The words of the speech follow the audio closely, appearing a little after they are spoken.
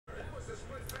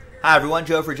Hi everyone,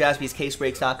 Joe for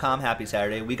JaspysCaseBreaks.com. Happy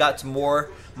Saturday. We got some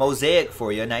more Mosaic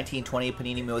for you, 1920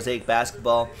 Panini Mosaic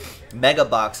Basketball Mega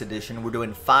Box Edition. We're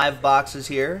doing 5 boxes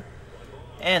here,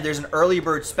 and there's an early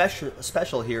bird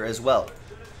special here as well.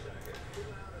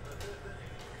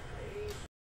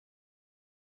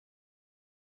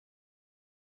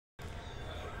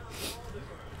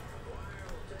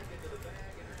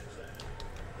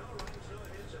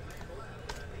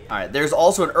 All right, there's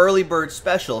also an early bird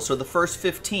special, so the first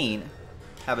 15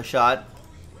 have a shot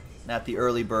at the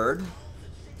early bird.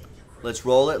 Let's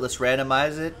roll it. Let's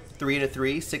randomize it. 3 to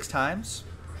 3, 6 times.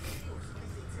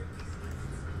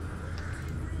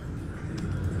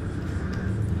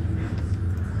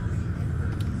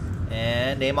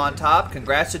 And name on top.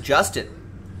 Congrats to Justin.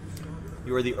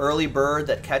 You are the early bird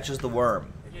that catches the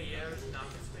worm.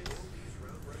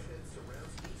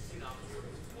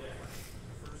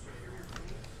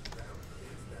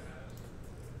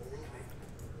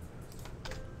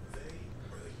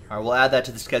 All right, we'll add that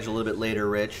to the schedule a little bit later,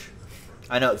 Rich.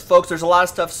 I know, folks, there's a lot of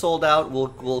stuff sold out.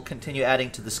 We'll continue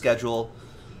adding to the schedule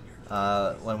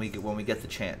when we get the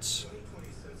chance.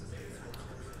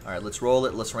 All right, let's roll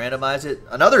it. Let's randomize it.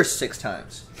 Another 6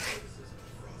 times.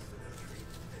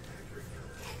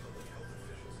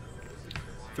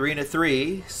 Three to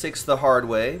 3, 6 the hard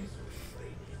way.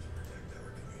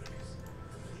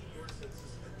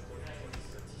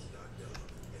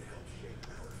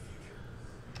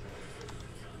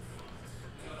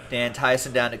 Dan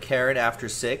Tyson down to Karen after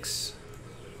 6.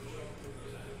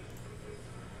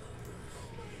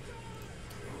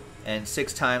 And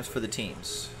 6 times for the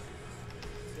teams.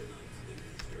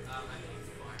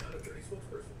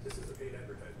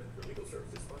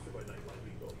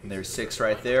 And there's 6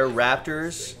 right there.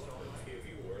 Raptors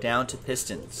down to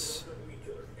Pistons.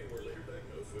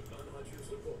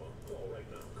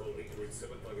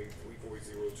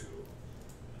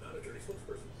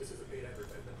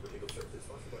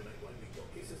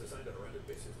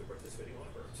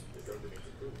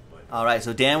 All right,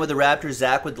 so Dan with the Raptors,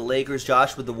 Zach with the Lakers,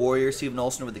 Josh with the Warriors, Stephen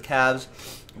Olsen with the Cavs,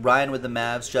 Ryan with the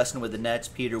Mavs, Justin with the Nets,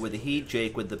 Peter with the Heat,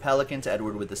 Jake with the Pelicans,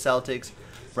 Edward with the Celtics,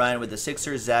 Brian with the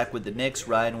Sixers, Zach with the Knicks,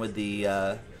 Ryan with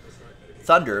the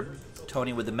Thunder,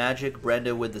 Tony with the Magic,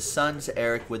 Brenda with the Suns,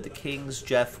 Eric with the Kings,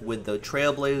 Jeff with the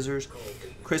Trailblazers,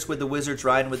 Chris with the Wizards,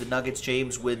 Ryan with the Nuggets,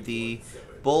 James with the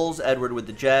Bulls, Edward with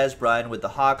the Jazz, Brian with the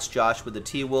Hawks, Josh with the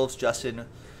T-Wolves, Justin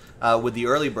with the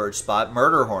early bird spot,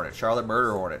 Murder Hornets, Charlotte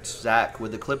Murder Hornets, Zach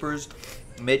with the Clippers,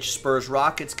 Mitch Spurs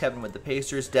Rockets, Kevin with the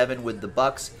Pacers, Devin with the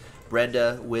Bucks,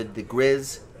 Brenda with the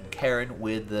Grizz, and Karen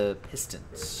with the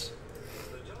Pistons.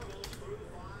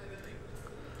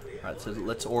 All right, so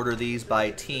let's order these by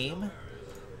team.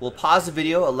 We'll pause the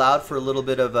video, allow for a little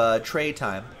bit of trade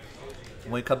time.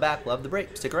 When we come back, we'll have the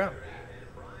break. Stick around.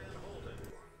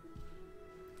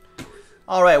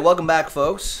 All right, welcome back,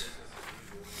 folks.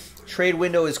 Trade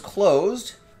window is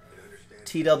closed.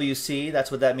 TWC, that's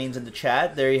what that means in the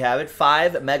chat. There you have it.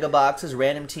 5 mega boxes,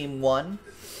 random team 1.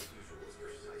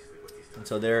 And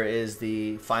so there is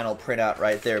the final printout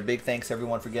right there. Big thanks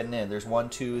everyone for getting in. There's 1,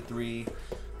 2, 3,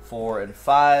 4, and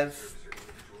 5.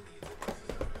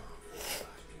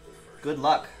 Good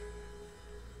luck.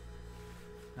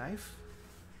 Knife?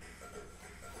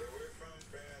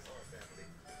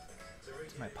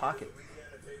 It's in my pocket.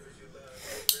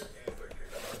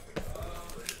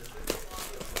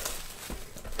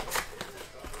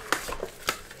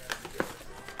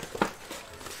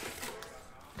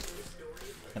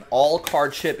 An all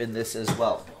card chip in this as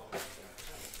well.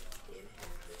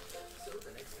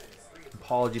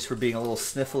 Apologies for being a little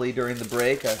sniffly during the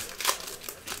break. I'm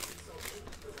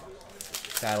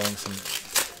battling some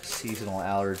seasonal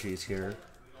allergies here.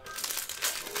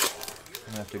 I'm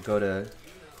going to have to go to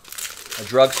a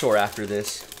drugstore after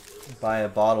this, buy a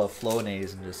bottle of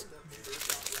Flonase, and just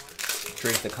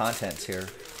drink the contents here.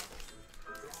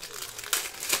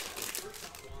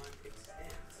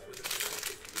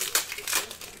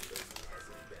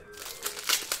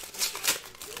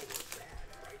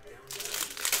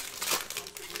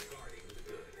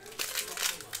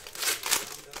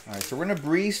 All right, so we're going to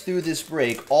breeze through this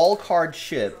break. All card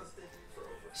chip.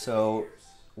 So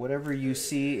whatever you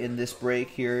see in this break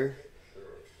here,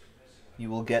 you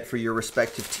will get for your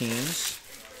respective teams.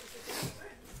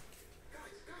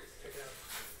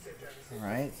 All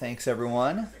right, thanks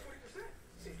everyone.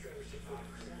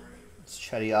 It's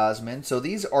Chetty Osman. So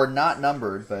these are not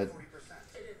numbered, but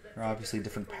there are obviously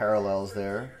different parallels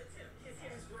there.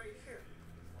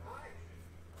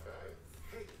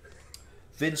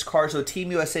 Vince cards, so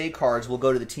Team USA cards will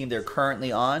go to the team they're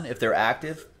currently on if they're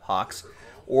active, Hawks,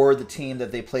 or the team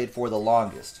that they played for the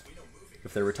longest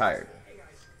if they're retired.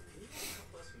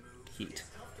 Heat.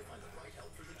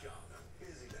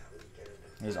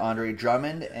 There's Andre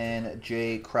Drummond and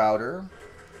Jay Crowder.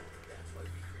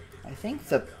 I think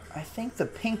the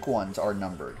pink ones are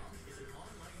numbered,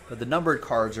 but the numbered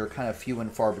cards are kind of few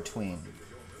and far between.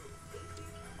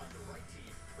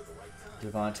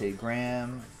 Devontae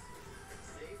Graham,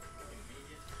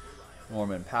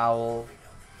 Norman Powell,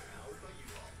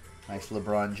 nice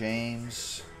LeBron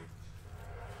James,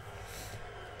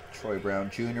 Troy Brown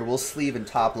Jr. We'll sleeve and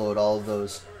top load all of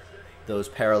those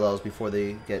parallels before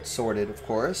they get sorted, of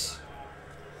course.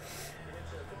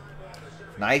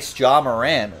 Nice Ja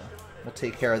Morant. We'll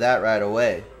take care of that right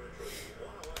away.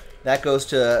 That goes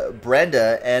to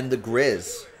Brenda and the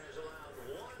Grizz.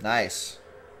 Nice.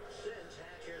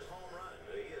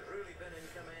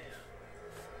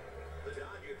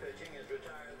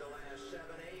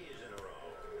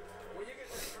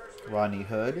 Rodney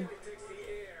Hood.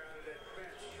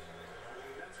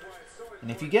 And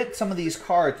if you get some of these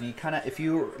cards, and if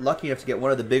you're lucky enough to get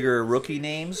one of the bigger rookie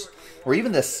names, or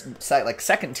even the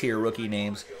second tier rookie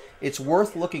names, it's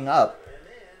worth looking up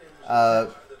on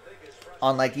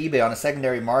like eBay on a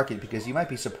secondary market, because you might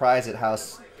be surprised at how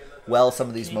well some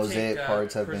of these Mosaic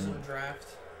cards have been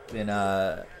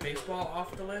baseball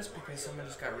off the list because someone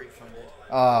just got refunded.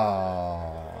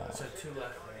 Oh. So 2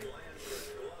 left.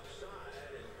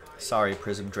 Sorry,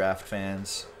 Prism Draft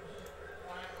fans.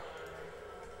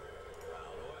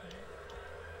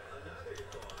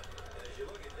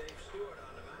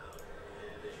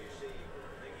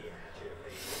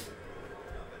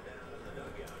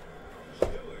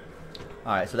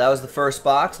 Alright, so that was the first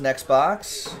box. Next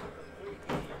box.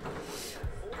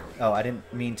 Oh, I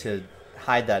didn't mean to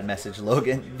hide that message,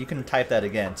 Logan. You can type that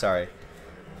again, sorry.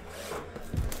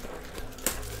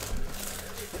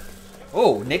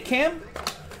 Oh, Nick Cam?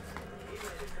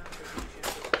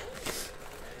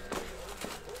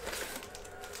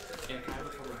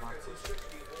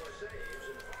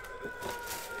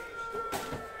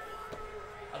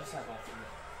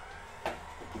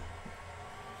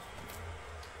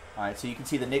 Alright, so you can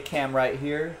see the Nick Cam right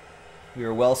here. We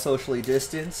are well socially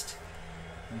distanced.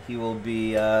 And he will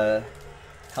be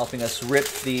helping us rip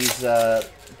these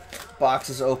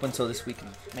boxes open so we can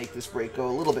make this break go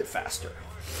a little bit faster.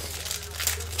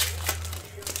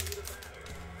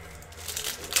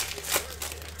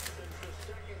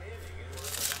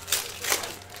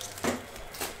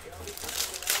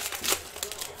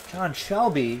 John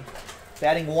Shelby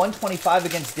batting 125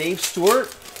 against Dave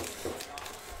Stewart.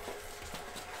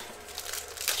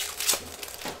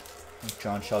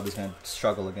 John Shelby's going to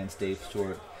struggle against Dave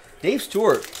Stewart. Dave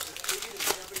Stewart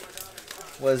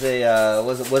was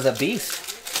a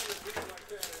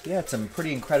beast. He had some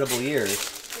pretty incredible years.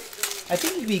 I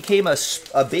think he became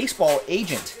a baseball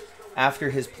agent after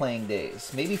his playing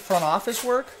days. Maybe front office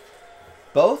work?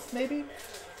 Both, maybe?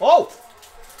 Oh!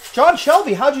 John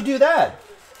Shelby, how'd you do that?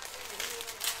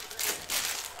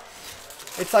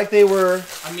 It's like they were...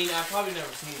 I mean, I've probably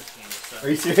never seen this game. So. Are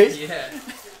you serious?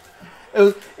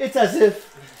 Yeah. It's as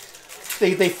if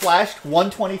they flashed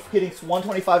 120, hitting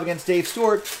 125 against Dave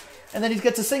Stewart, and then he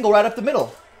gets a single right up the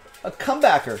middle. A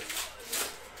comebacker.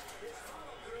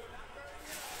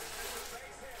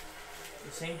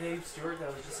 The same Dave Stewart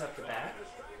that was just up the bat?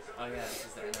 Oh, yeah, this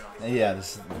is the NL. Yeah,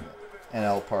 this is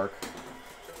NL Park.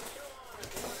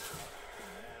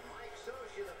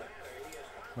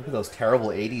 Look at those terrible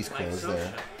 80s clothes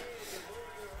there.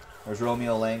 There's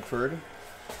Romeo Langford.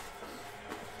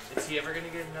 Is he ever going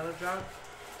to get another job?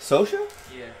 Sosha?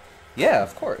 Yeah. Yeah,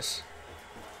 of course.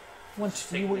 He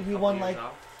won like...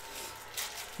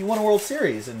 He won a World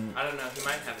Series. And I don't know. He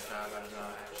might have a job. I don't know,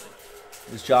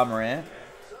 actually. Is Ja Morant?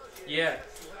 Yeah.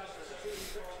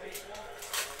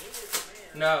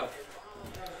 No.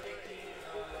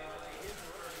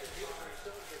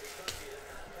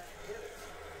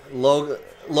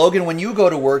 Logan, when you go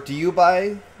to work, do you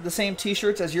buy the same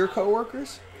T-shirts as your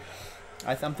coworkers?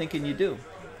 I'm thinking you do.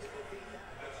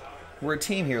 We're a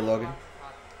team here, Logan.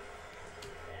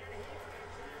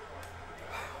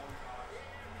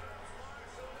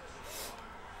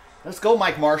 Let's go,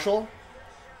 Mike Marshall.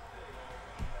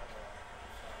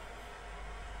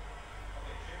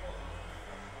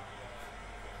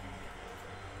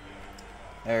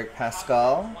 Eric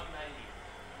Pascal.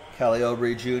 Kelly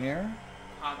Oubre Jr.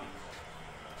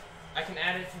 I can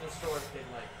add it to the store if they'd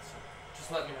like. So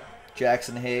just let me know.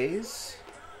 Jackson Hayes.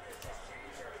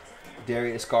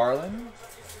 Darius Garland.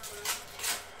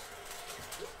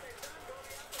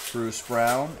 Bruce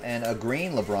Brown. And a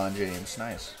green LeBron James.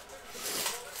 Nice.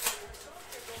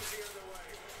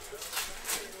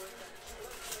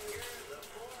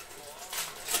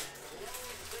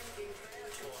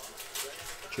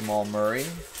 Jamal Murray.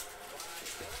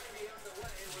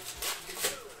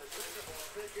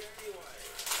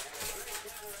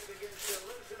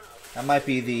 That might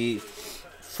be the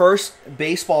first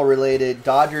baseball-related,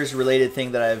 Dodgers-related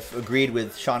thing that I've agreed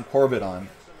with Sean Corbett on.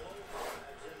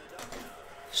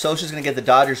 Scioscia's going to get the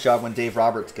Dodgers job when Dave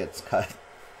Roberts gets cut.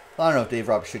 Well, I don't know if Dave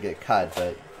Roberts should get cut,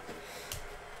 but...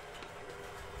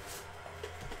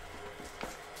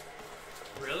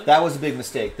 Really? That was a big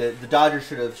mistake. The Dodgers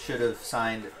should have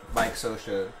signed Mike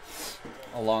Scioscia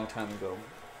a long time ago.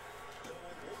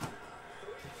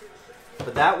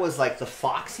 But that was like the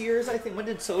Fox years, I think. When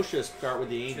did Scioscia start with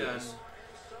the Angels?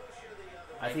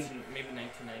 I think maybe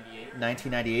 1998.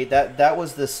 1998. That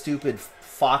was the stupid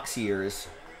Fox years,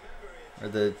 or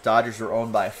the Dodgers were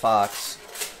owned by Fox.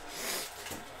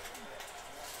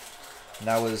 And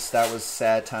that was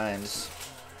sad times.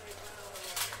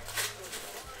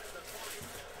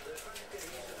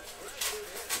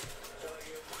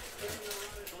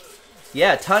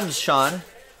 Yeah, tons, Sean.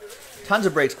 Tons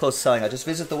of breaks close to selling out. Just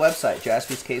visit the website,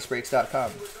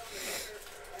 jaspyscasebreaks.com.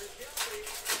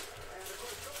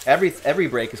 Every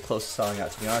break is close to selling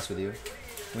out, to be honest with you.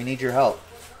 We need your help.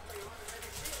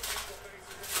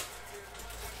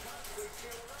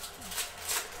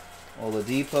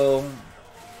 Oladipo.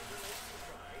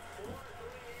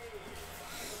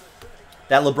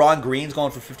 That LeBron Green's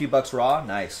going for $50 raw.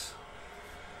 Nice.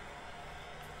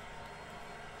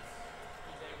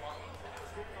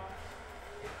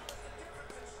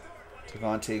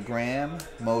 Devontae Graham,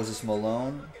 Moses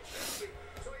Malone.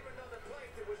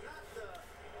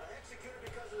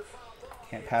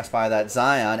 Can't pass by that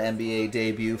Zion NBA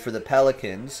debut for the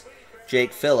Pelicans.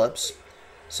 Jake Phillips.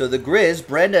 So the Grizz,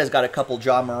 Brenda has got a couple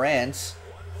Ja Morants,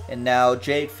 and now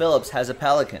Jake Phillips has a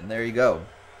Pelican. There you go.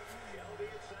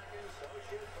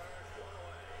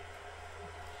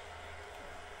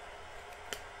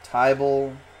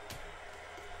 Tybal,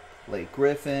 Blake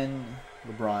Griffin,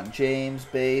 LeBron James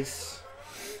base.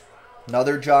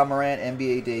 Another Ja Morant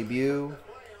NBA debut.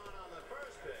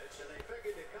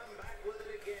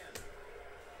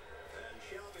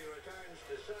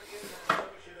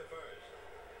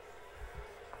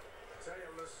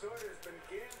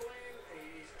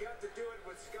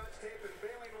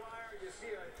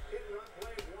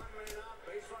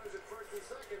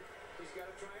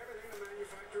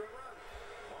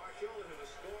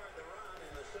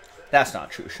 That's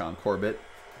not true, Sean Corbett.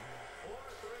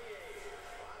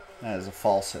 That is a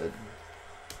falsehood.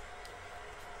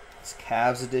 It's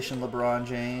Cavs edition LeBron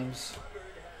James.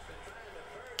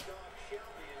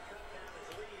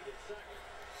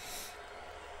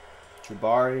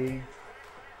 Jabari.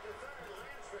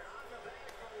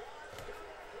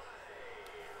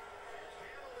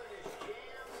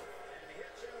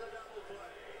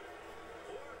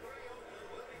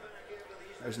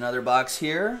 There's another box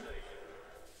here.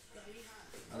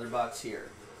 Another box here.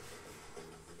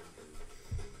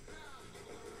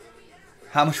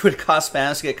 How much would it cost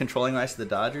Spanos to get controlling rights to the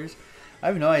Dodgers? I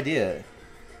have no idea.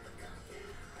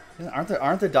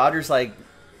 Aren't the Dodgers like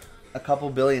a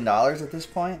couple $1 billion at this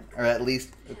point? Or at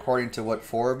least according to what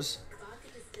Forbes?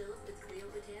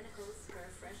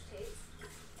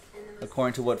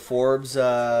 According to what Forbes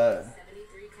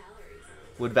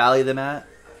would value them at?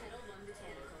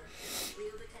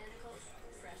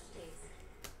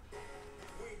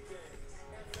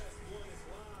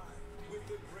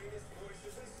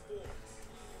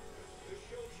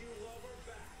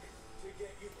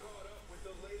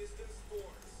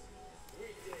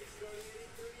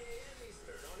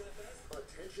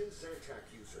 Zantac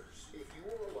users, if you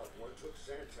or a loved one took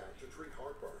Zantac to treat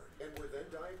heartburn and were then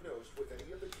diagnosed with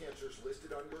any of the cancers listed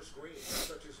on your screen,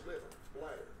 such as liver,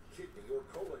 bladder, kidney, or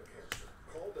colon cancer,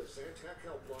 call the Zantac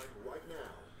helpline right now.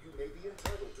 You may be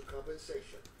entitled to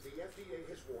compensation. The FDA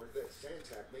has warned that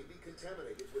Zantac may be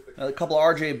contaminated with the... A couple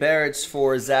RJ Barretts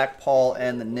for Zach Paul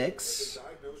and the Knicks.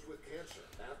 Diagnosed with cancer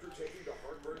after taking the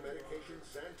heartburn medication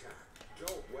Zantac.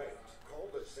 Don't wait. Call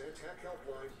the Zantac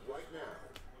helpline right now.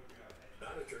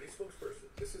 Not attorney spokesperson.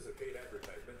 This is a paid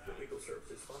advertisement for legal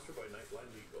services sponsored by Nightline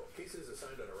Legal. Cases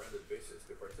assigned on a rounded basis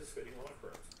to participating law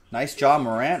firms. Nice Ja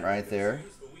Morant right there.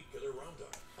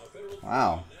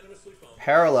 Wow.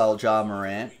 Parallel Ja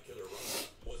Morant.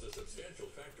 Was a substantial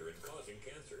factor in causing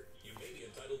cancer. You may be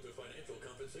entitled to financial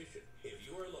compensation if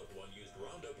you or a loved one used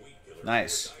Roundup weed killer.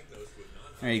 Nice.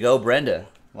 There you go, Brenda.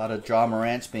 A lot of Ja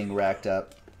Morants being racked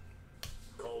up.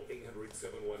 Call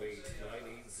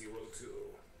 800-718-9802.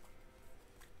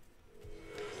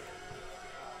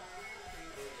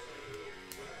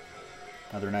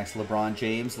 Another nice LeBron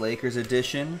James Lakers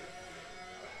edition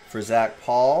for Zach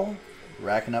Paul.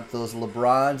 Racking up those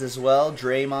LeBrons as well.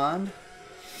 Draymond.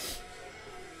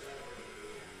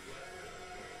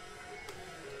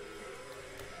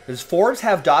 Does Forbes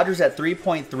have Dodgers at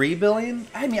 3.3 billion?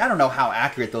 I mean, I don't know how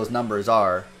accurate those numbers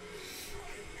are,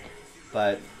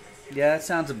 but yeah, that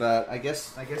sounds about. I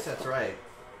guess that's right.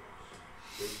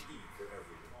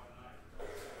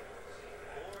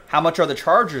 How much are the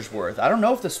Chargers worth? I don't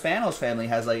know if the Spanos family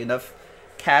has like enough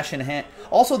cash in hand.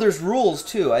 Also, there's rules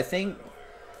too. I think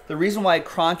the reason why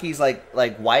Kroenke's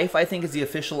like wife, I think, is the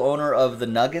official owner of the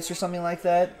Nuggets or something like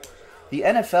that. The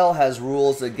NFL has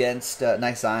rules against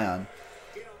nice Zion.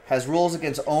 Has rules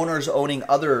against owners owning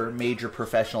other major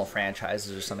professional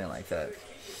franchises or something like that.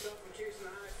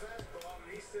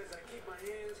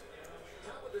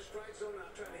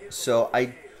 So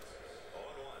I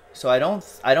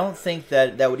don't think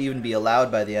that would even be allowed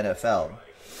by the NFL.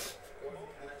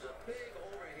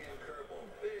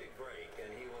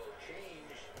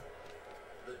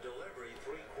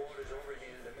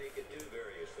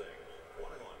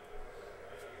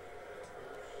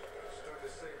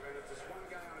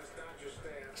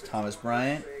 It's Thomas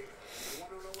Bryant,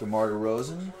 DeMar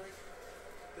DeRozan.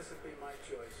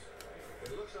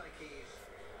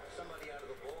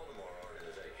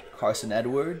 Carson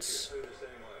Edwards,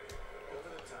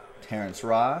 Terrence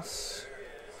Ross,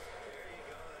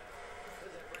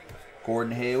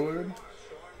 Gordon Hayward.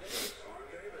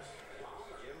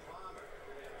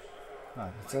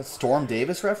 Is that Storm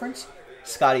Davis reference?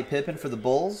 Scottie Pippen for the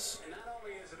Bulls.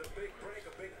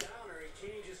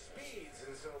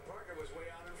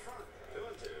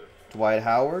 Dwight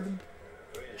Howard,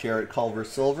 Jarrett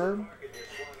Culver-Silver,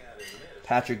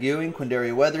 Patrick Ewing,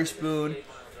 Quinndary Weatherspoon,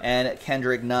 and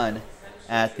Kendrick Nunn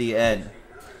at the end.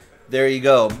 There you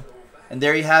go. And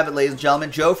there you have it, ladies and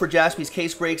gentlemen. Joe for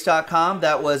JaspysCaseBreaks.com.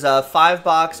 That was a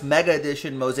 5-box Mega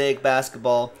Edition Mosaic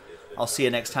Basketball. I'll see you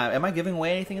next time. Am I giving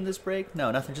away anything in this break?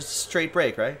 No, nothing. Just a straight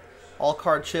break, right? All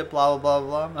card chip, blah, blah,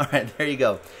 blah, blah. All right, there you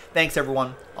go. Thanks,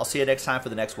 everyone. I'll see you next time for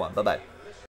the next one. Bye-bye.